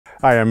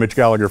Hi, I'm Mitch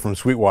Gallagher from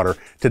Sweetwater.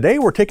 Today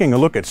we're taking a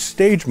look at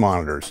stage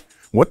monitors,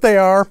 what they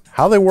are,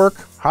 how they work,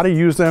 how to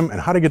use them, and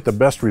how to get the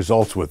best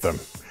results with them.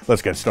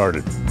 Let's get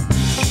started.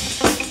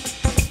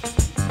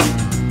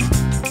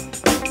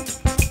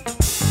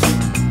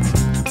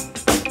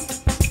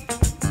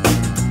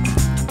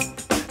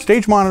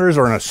 Stage monitors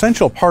are an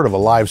essential part of a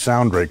live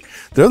sound rig.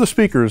 They're the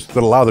speakers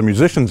that allow the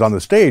musicians on the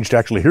stage to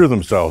actually hear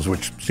themselves,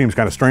 which seems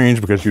kind of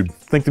strange because you'd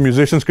think the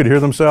musicians could hear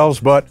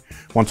themselves, but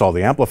once all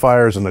the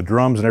amplifiers and the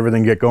drums and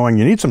everything get going,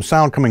 you need some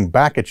sound coming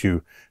back at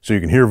you so you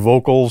can hear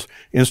vocals,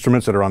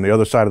 instruments that are on the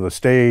other side of the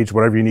stage,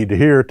 whatever you need to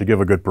hear to give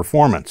a good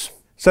performance.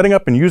 Setting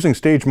up and using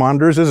stage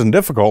monitors isn't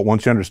difficult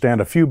once you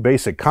understand a few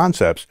basic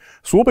concepts,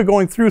 so we'll be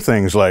going through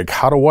things like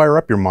how to wire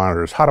up your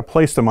monitors, how to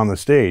place them on the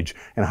stage,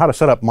 and how to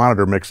set up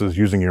monitor mixes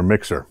using your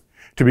mixer.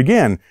 To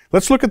begin,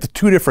 let's look at the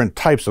two different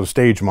types of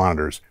stage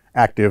monitors,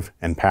 active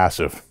and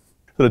passive.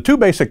 So the two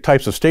basic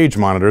types of stage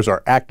monitors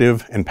are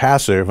active and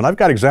passive, and I've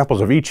got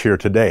examples of each here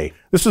today.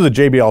 This is a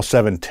JBL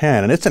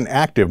 710, and it's an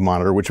active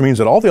monitor, which means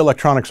that all the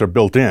electronics are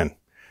built in.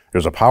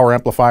 There's a power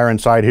amplifier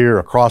inside here,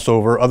 a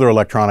crossover, other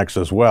electronics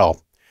as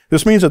well.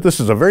 This means that this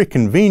is a very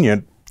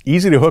convenient,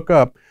 easy to hook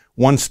up,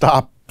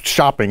 one-stop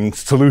shopping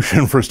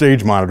solution for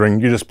stage monitoring.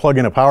 You just plug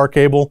in a power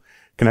cable,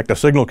 connect a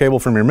signal cable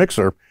from your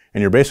mixer,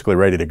 and you're basically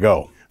ready to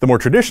go. The more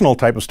traditional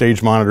type of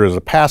stage monitor is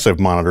a passive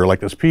monitor like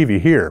this Peavey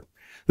here.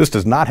 This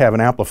does not have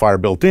an amplifier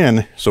built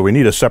in, so we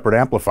need a separate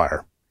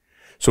amplifier.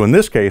 So in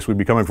this case, we'd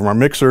be coming from our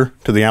mixer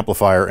to the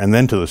amplifier and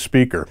then to the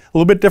speaker. A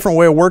little bit different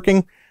way of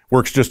working,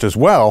 works just as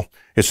well.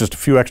 It's just a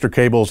few extra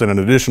cables and an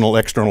additional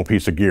external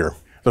piece of gear.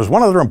 There's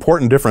one other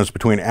important difference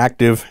between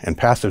active and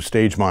passive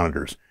stage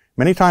monitors.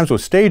 Many times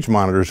with stage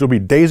monitors, you'll be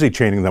daisy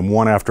chaining them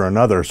one after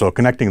another, so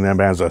connecting them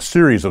as a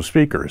series of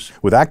speakers.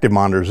 With active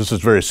monitors, this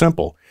is very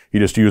simple. You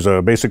just use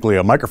basically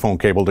a microphone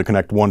cable to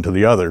connect one to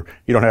the other.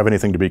 You don't have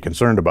anything to be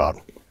concerned about.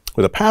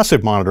 With a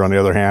passive monitor, on the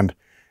other hand,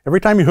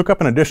 every time you hook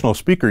up an additional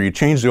speaker, you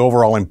change the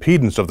overall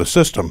impedance of the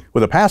system.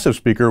 With a passive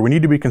speaker, we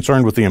need to be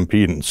concerned with the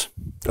impedance.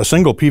 A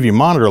single Peavey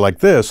monitor like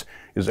this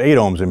is 8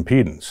 ohms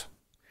impedance.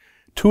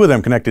 Two of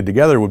them connected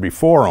together would be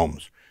 4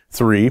 ohms.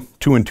 3,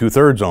 2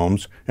 2/3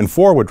 ohms, and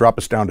 4 would drop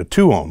us down to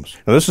 2 ohms.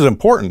 Now this is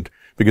important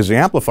because the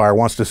amplifier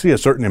wants to see a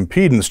certain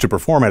impedance to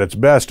perform at its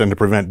best and to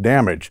prevent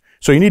damage.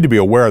 So you need to be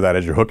aware of that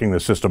as you're hooking the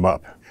system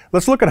up.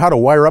 Let's look at how to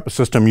wire up a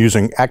system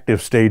using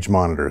active stage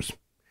monitors.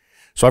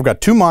 So I've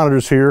got two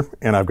monitors here,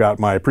 and I've got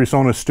my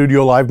PreSonus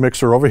Studio Live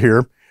mixer over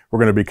here. We're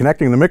going to be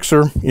connecting the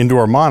mixer into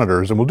our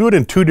monitors, and we'll do it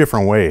in two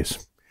different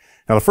ways.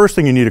 Now the first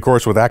thing you need, of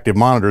course, with active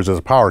monitors is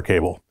a power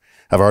cable.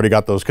 I've already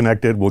got those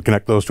connected. We'll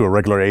connect those to a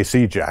regular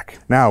AC jack.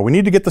 Now we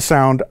need to get the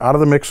sound out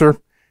of the mixer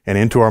and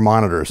into our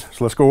monitors.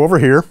 So let's go over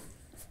here.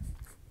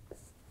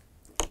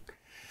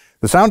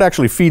 The sound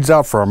actually feeds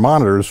out for our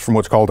monitors from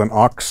what's called an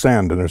aux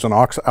send, and there's an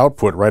aux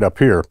output right up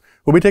here.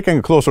 We'll be taking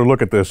a closer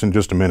look at this in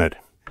just a minute.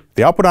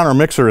 The output on our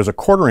mixer is a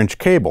 1/4-inch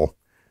cable,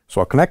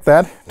 so I'll connect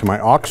that to my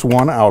aux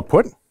 1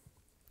 output.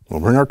 We'll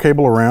bring our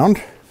cable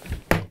around,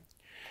 and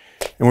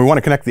we want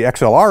to connect the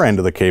XLR end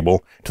of the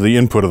cable to the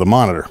input of the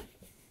monitor.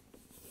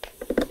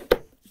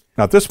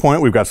 Now at this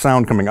point, we've got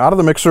sound coming out of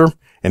the mixer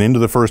and into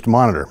the first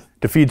monitor.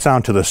 To feed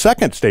sound to the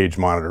second stage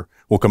monitor,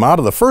 we'll come out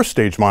of the first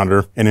stage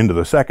monitor and into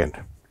the second.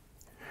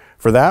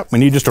 For that, we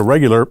need just a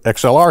regular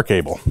XLR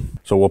cable.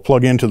 So we'll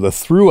plug into the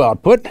through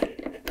output,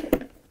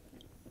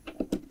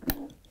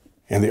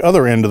 and the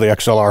other end of the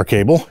XLR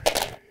cable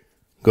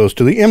goes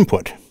to the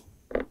input.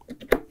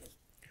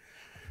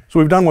 So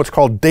we've done what's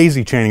called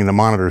daisy chaining the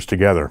monitors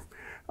together.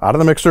 Out of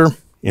the mixer,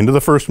 into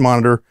the first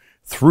monitor,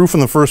 through from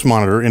the first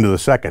monitor into the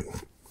second.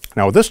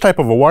 Now with this type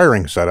of a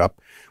wiring setup,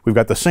 we've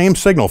got the same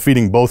signal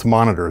feeding both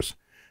monitors.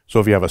 So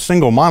if you have a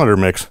single monitor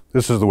mix,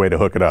 this is the way to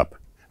hook it up.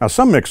 Now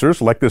some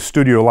mixers, like this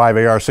Studio Live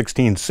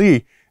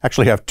AR16C,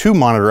 actually have two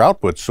monitor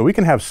outputs, so we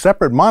can have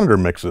separate monitor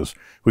mixes.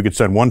 We could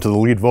send one to the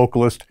lead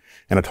vocalist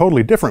and a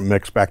totally different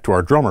mix back to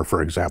our drummer,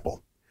 for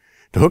example.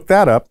 To hook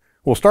that up,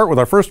 we'll start with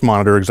our first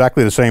monitor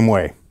exactly the same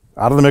way.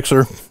 Out of the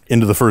mixer,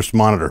 into the first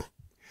monitor.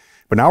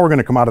 But now we're going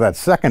to come out of that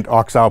second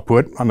aux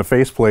output on the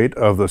faceplate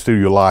of the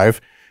Studio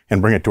Live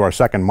and bring it to our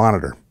second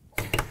monitor.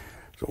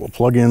 So we'll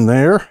plug in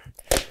there,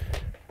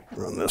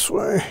 run this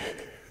way.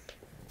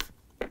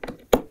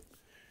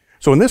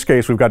 So in this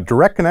case, we've got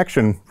direct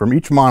connection from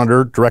each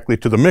monitor directly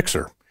to the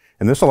mixer.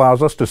 And this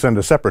allows us to send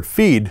a separate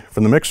feed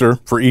from the mixer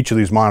for each of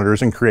these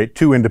monitors and create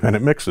two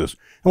independent mixes.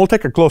 And we'll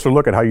take a closer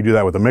look at how you do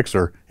that with a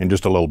mixer in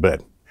just a little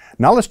bit.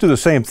 Now let's do the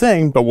same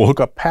thing, but we'll hook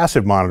up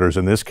passive monitors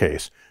in this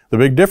case. The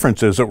big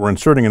difference is that we're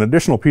inserting an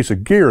additional piece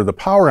of gear, the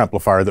power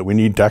amplifier that we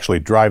need to actually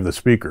drive the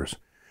speakers.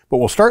 But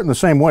we'll start in the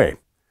same way.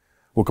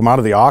 We'll come out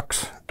of the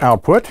aux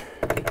output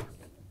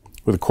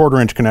with a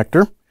 1/4-inch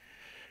connector, and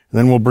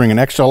then we'll bring an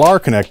XLR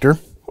connector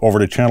over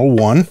to channel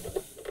 1.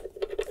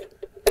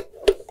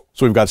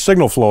 So we've got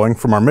signal flowing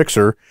from our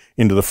mixer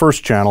into the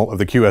first channel of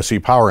the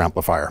QSC power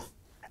amplifier.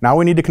 Now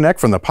we need to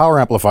connect from the power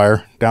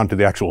amplifier down to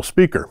the actual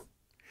speaker.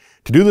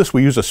 To do this,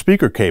 we use a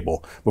speaker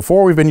cable.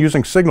 Before, we've been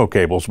using signal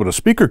cables, but a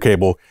speaker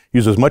cable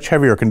uses much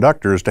heavier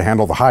conductors to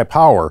handle the high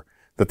power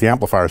that the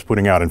amplifier is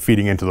putting out and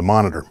feeding into the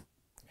monitor.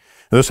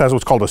 Now, this has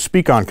what's called a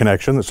speak-on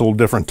connection. That's a little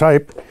different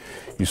type.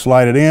 You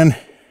slide it in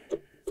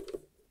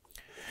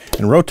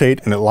and rotate,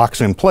 and it locks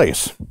in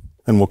place.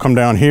 Then we'll come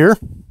down here,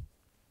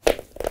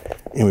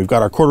 and we've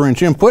got our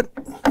 1/4-inch input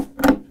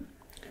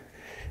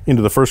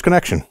into the first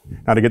connection.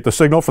 Now, to get the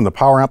signal from the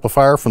power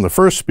amplifier from the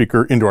first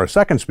speaker into our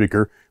second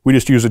speaker, we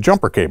just use a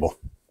jumper cable.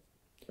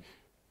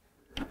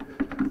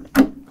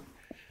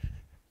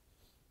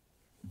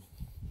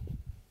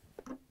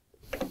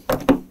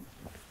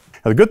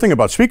 Now, the good thing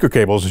about speaker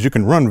cables is you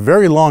can run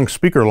very long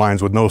speaker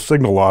lines with no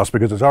signal loss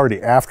because it's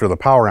already after the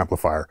power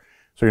amplifier.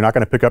 So you're not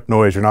going to pick up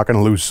noise, you're not going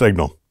to lose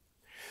signal.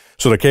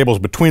 So the cables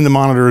between the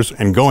monitors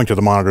and going to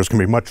the monitors can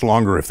be much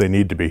longer if they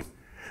need to be.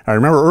 Now,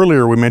 remember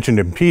earlier we mentioned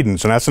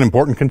impedance, and that's an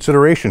important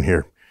consideration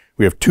here.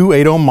 We have two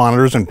 8-ohm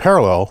monitors in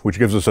parallel, which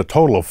gives us a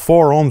total of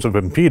 4 ohms of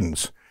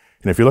impedance.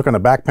 And if you look on the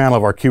back panel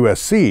of our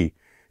QSC,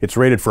 it's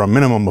rated for a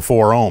minimum of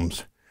 4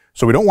 ohms.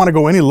 So we don't want to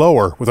go any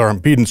lower with our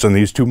impedance in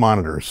these two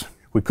monitors.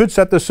 We could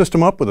set this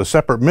system up with a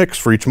separate mix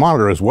for each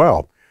monitor as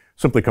well.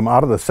 Simply come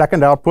out of the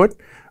second output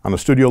on the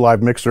Studio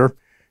Live mixer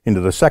into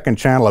the second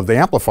channel of the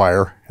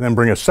amplifier, and then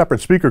bring a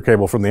separate speaker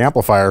cable from the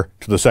amplifier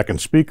to the second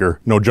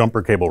speaker, no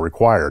jumper cable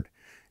required.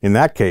 In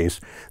that case,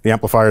 the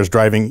amplifier is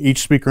driving each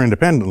speaker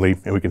independently,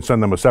 and we can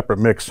send them a separate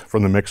mix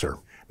from the mixer.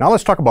 Now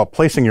let's talk about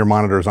placing your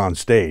monitors on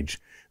stage.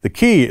 The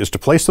key is to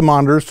place the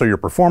monitors so your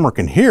performer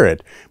can hear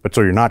it, but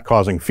so you're not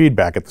causing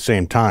feedback at the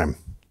same time.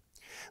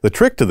 The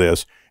trick to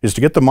this is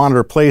to get the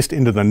monitor placed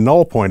into the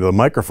null point of the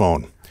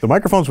microphone. The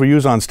microphones we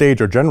use on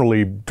stage are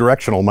generally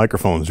directional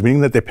microphones,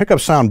 meaning that they pick up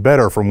sound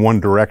better from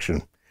one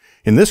direction.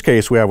 In this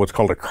case, we have what's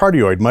called a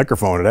cardioid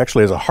microphone. It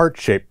actually has a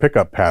heart-shaped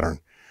pickup pattern.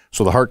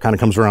 So the heart kind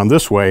of comes around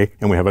this way,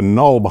 and we have a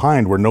null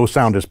behind where no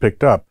sound is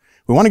picked up.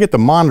 We want to get the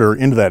monitor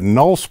into that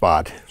null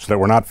spot so that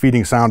we're not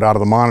feeding sound out of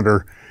the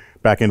monitor,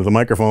 back into the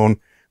microphone,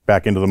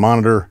 back into the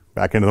monitor,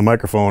 back into the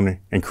microphone,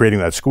 and creating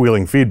that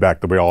squealing feedback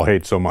that we all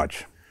hate so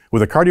much.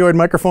 With a cardioid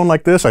microphone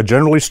like this, I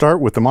generally start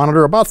with the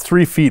monitor about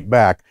 3 feet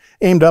back,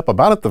 aimed up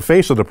about at the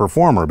face of the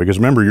performer, because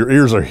remember, your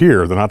ears are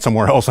here, they're not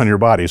somewhere else on your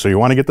body. So you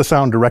want to get the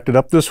sound directed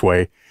up this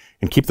way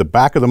and keep the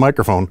back of the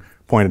microphone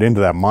pointed into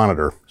that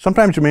monitor.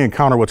 Sometimes you may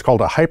encounter what's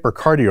called a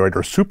hypercardioid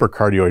or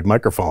supercardioid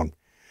microphone.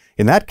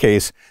 In that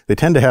case, they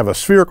tend to have a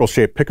spherical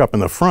shaped pickup in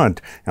the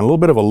front and a little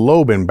bit of a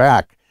lobe in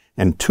back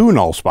and 2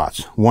 null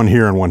spots, one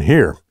here and one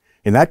here.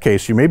 In that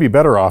case, you may be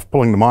better off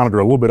pulling the monitor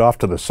a little bit off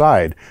to the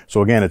side,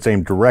 so again, it's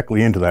aimed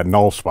directly into that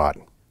null spot.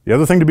 The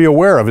other thing to be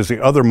aware of is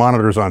the other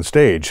monitors on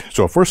stage.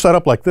 So if we're set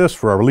up like this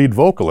for our lead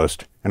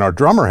vocalist and our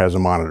drummer has a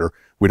monitor,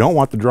 we don't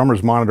want the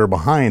drummer's monitor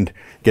behind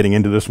getting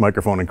into this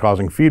microphone and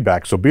causing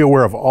feedback. So be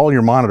aware of all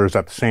your monitors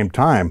at the same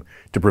time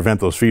to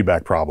prevent those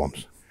feedback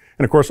problems.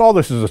 And of course, all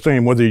this is the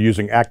same whether you're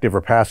using active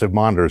or passive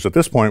monitors. At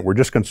this point, we're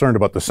just concerned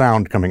about the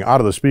sound coming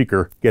out of the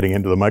speaker, getting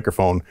into the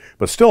microphone,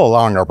 but still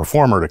allowing our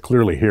performer to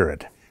clearly hear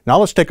it. Now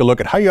let's take a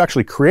look at how you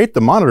actually create the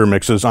monitor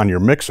mixes on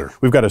your mixer.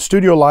 We've got a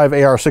Studio Live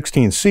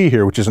AR16C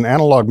here, which is an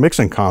analog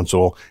mixing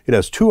console. It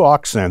has 2 aux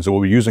sends that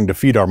we'll be using to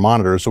feed our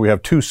monitors, so we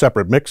have 2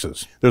 separate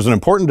mixes. There's an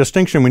important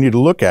distinction we need to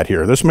look at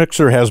here. This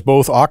mixer has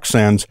both aux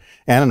sends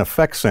and an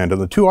effects send,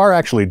 and the 2 are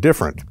actually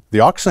different.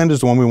 The aux send is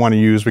the one we want to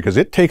use because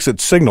it takes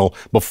its signal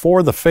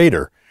before the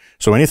fader.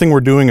 So anything we're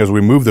doing as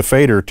we move the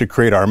fader to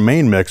create our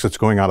main mix that's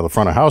going out of the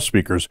front of house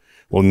speakers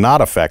will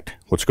not affect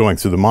what's going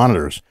through the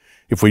monitors.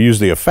 If we use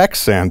the effects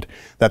send,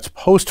 that's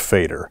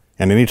post-fader.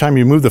 And anytime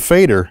you move the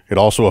fader, it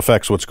also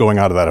affects what's going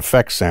out of that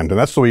effects send. And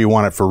that's the way you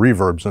want it for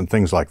reverbs and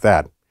things like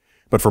that.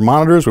 But for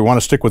monitors, we want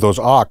to stick with those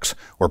aux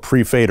or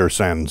pre-fader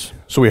sends.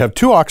 So we have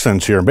 2 aux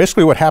sends here. And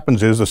basically what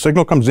happens is the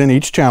signal comes in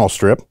each channel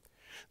strip.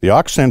 The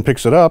aux send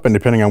picks it up, and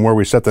depending on where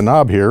we set the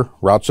knob here,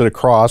 routes it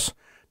across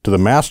to the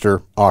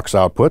master aux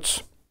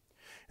outputs.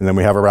 And then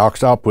we have our aux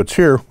outputs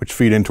here, which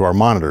feed into our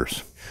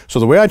monitors. So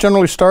the way I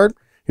generally start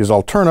is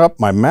I'll turn up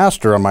my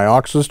master on my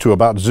auxes to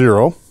about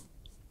 0.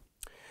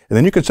 And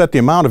then you can set the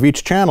amount of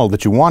each channel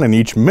that you want in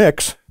each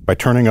mix by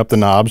turning up the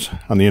knobs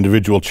on the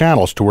individual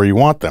channels to where you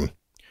want them.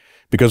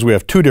 Because we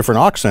have 2 different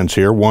aux sends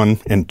here, 1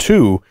 and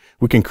 2,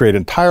 we can create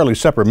entirely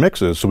separate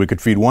mixes, so we could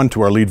feed 1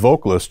 to our lead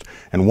vocalist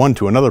and 1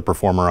 to another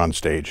performer on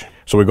stage.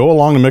 So we go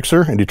along the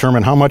mixer and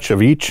determine how much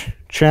of each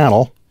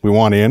channel we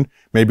want in.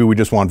 Maybe we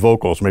just want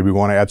vocals, maybe we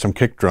want to add some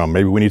kick drum,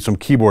 maybe we need some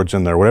keyboards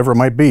in there, whatever it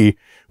might be.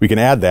 We can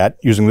add that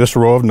using this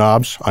row of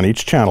knobs on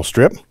each channel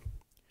strip.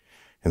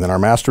 And then our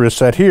master is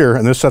set here,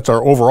 and this sets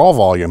our overall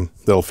volume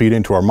that'll feed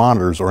into our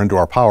monitors or into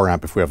our power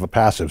amp if we have a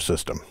passive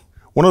system.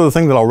 One other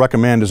thing that I'll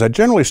recommend is I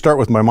generally start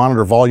with my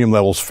monitor volume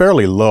levels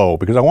fairly low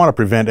because I want to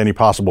prevent any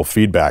possible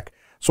feedback.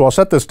 So I'll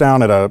set this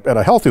down at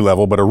a healthy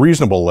level, but a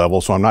reasonable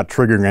level, so I'm not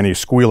triggering any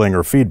squealing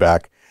or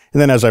feedback.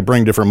 And then as I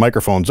bring different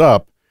microphones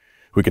up,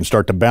 we can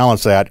start to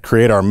balance that,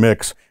 create our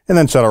mix, and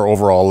then set our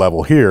overall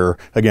level here,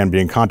 again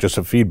being conscious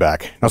of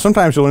feedback. Now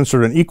sometimes you'll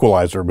insert an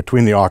equalizer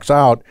between the aux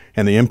out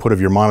and the input of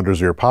your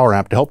monitors or your power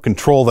amp to help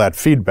control that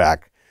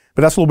feedback.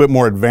 But that's a little bit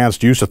more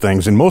advanced use of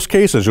things. In most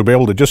cases, you'll be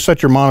able to just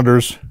set your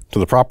monitors to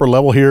the proper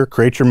level here,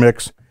 create your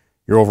mix,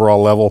 your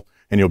overall level,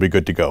 and you'll be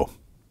good to go.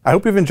 I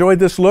hope you've enjoyed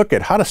this look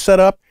at how to set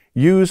up,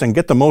 use, and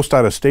get the most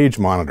out of stage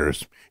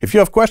monitors. If you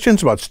have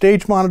questions about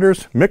stage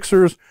monitors,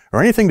 mixers,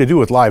 or anything to do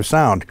with live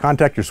sound,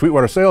 contact your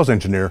Sweetwater sales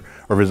engineer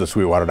or visit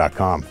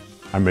sweetwater.com.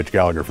 I'm Mitch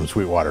Gallagher from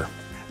Sweetwater.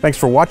 Thanks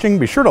for watching.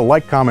 Be sure to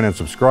like, comment, and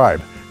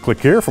subscribe. Click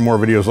here for more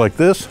videos like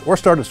this, or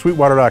start at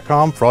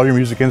sweetwater.com for all your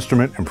music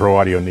instrument and pro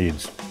audio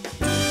needs.